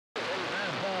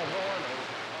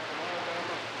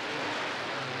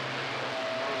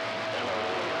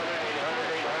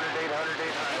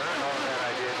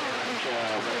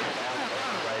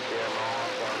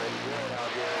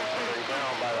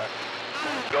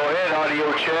ahead,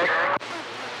 audio check.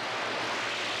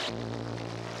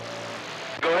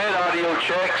 Go ahead, audio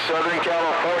check. Southern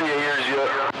California hears you.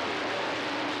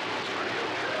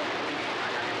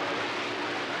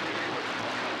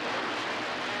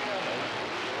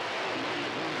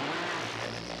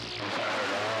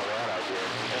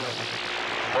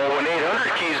 Well, when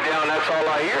 800 keys down, that's all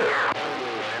I hear.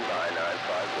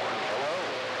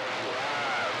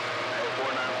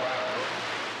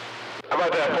 How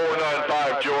about that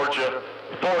 495 Georgia?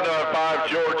 495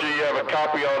 Georgia, you have a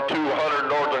copy on 200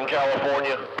 Northern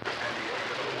California.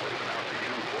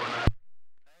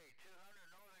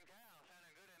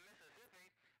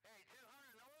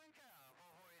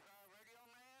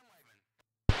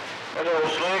 Hello,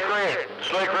 Slick Rick.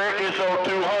 Slick Rick is on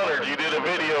 200. You did a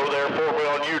video there for me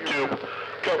on YouTube a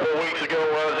couple of weeks ago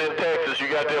when I was in Texas. You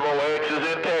got them old X's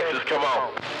in Texas. Come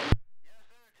on.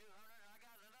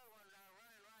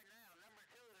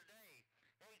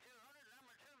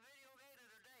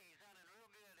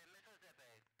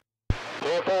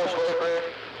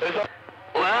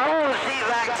 Well, I want to see if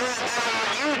I can get on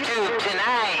YouTube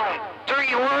tonight.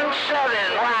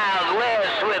 317 Wild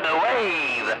West with a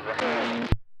wave.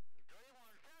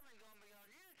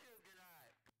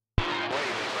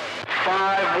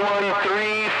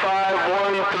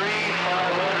 513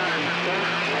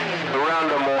 around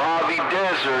the Mojave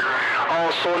Desert,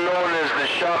 also known as the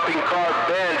shopping cart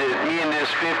bandit. Me and this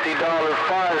 $50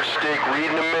 fire stick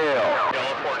reading the mail.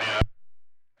 California.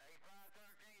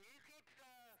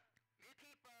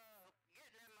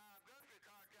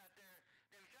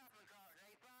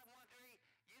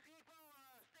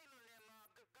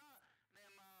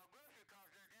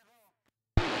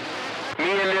 Me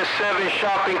and this 7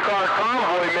 shopping cart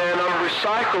convoy, man, I'm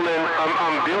recycling.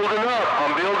 I'm building up.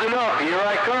 I'm building up. Here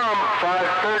I come.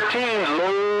 513,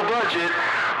 low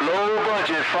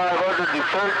budget,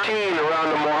 513 around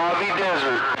the Mojave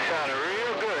Desert. Sounded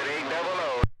real good,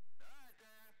 800.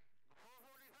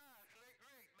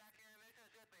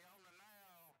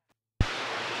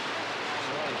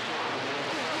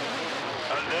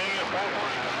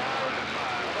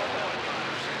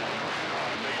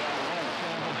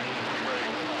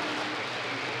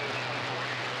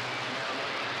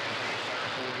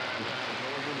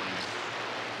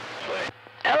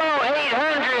 Hello,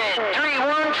 800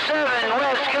 317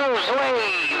 West Coast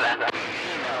Wave.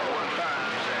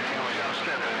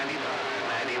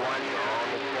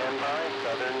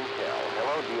 Southern Cal.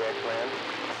 Hello, DX Land.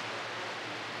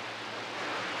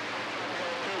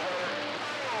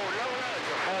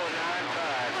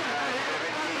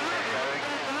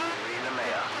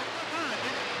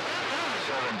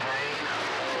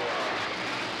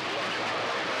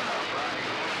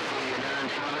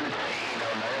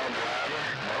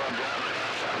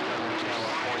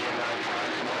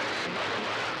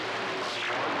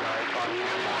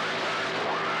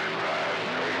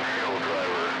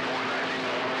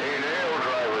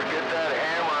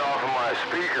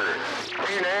 Speaker,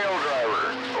 nail driver,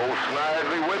 old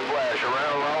Snidely Whiplash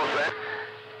around Los Angeles.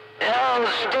 Hello,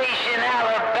 Station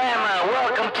Alabama.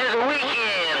 Welcome to the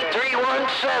weekend.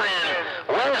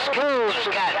 317 West Coast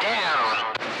got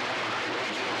down.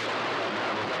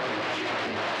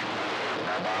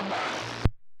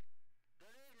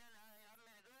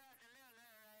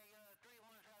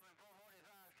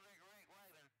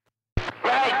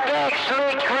 Right back,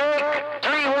 Slick Rick.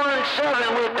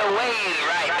 317 with the wave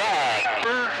right back.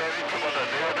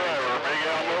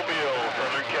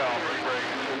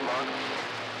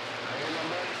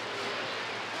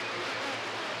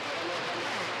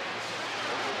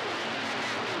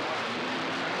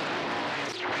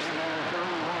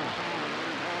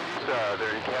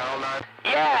 Southern Cal,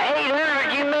 Yeah,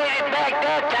 800, you made it back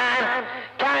that time.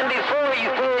 Time before you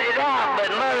figured it out, but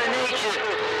Mother Nature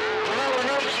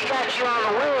got you on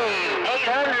the wave.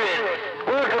 800,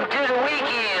 welcome to the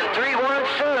weekend.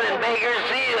 317,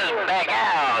 Bakersfield, back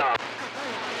out.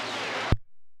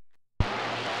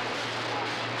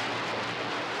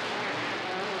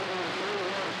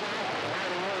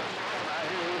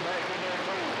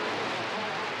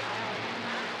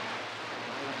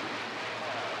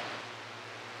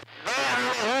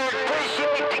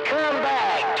 Appreciate the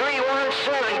comeback.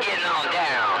 317 getting on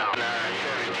down.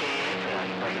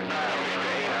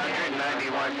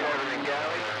 991 Southern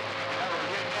Cali.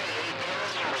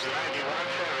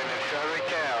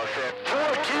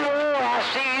 420, I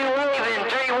see you waving.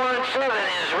 317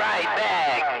 is right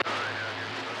back.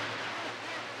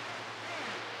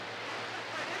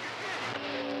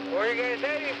 Where are you guys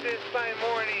heading this fine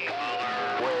morning?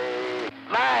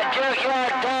 My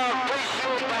junkyard dog,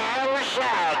 appreciate the hammer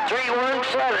shout.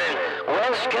 317,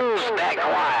 West Coast back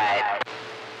wide.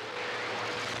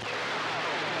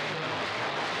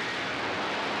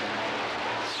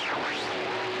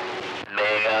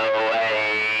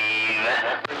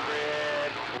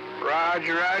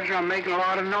 I'm making a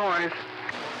lot of noise.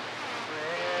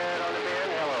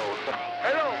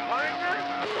 Hello, partner.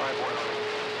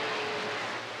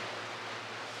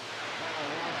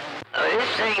 This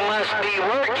thing must be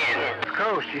working.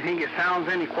 Coast, you think it sounds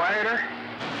any quieter?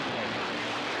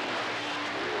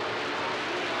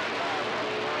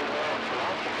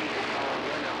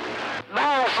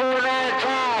 Bye, 495,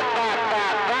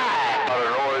 555. A lot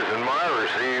of noise in my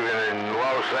receiving in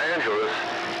Los Angeles.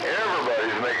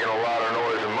 Everybody's making a lot of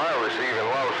noise in my receiving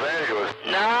Los Angeles.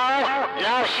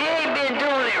 No, she ain't been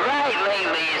doing it right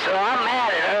lately, so I'm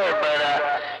mad at her, but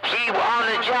she on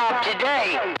the job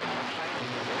today.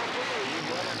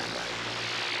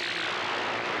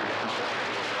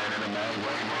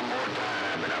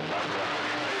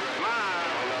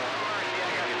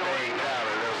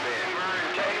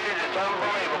 It's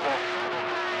unbelievable.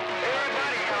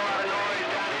 Everybody got a lot of noise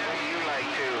down here. You like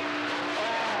to.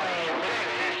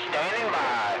 Texas standing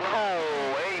by.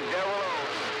 Oh, 800.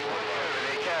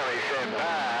 They Cali said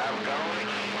bye. I'm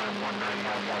going.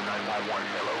 191, 191,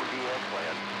 hello, DS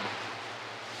land.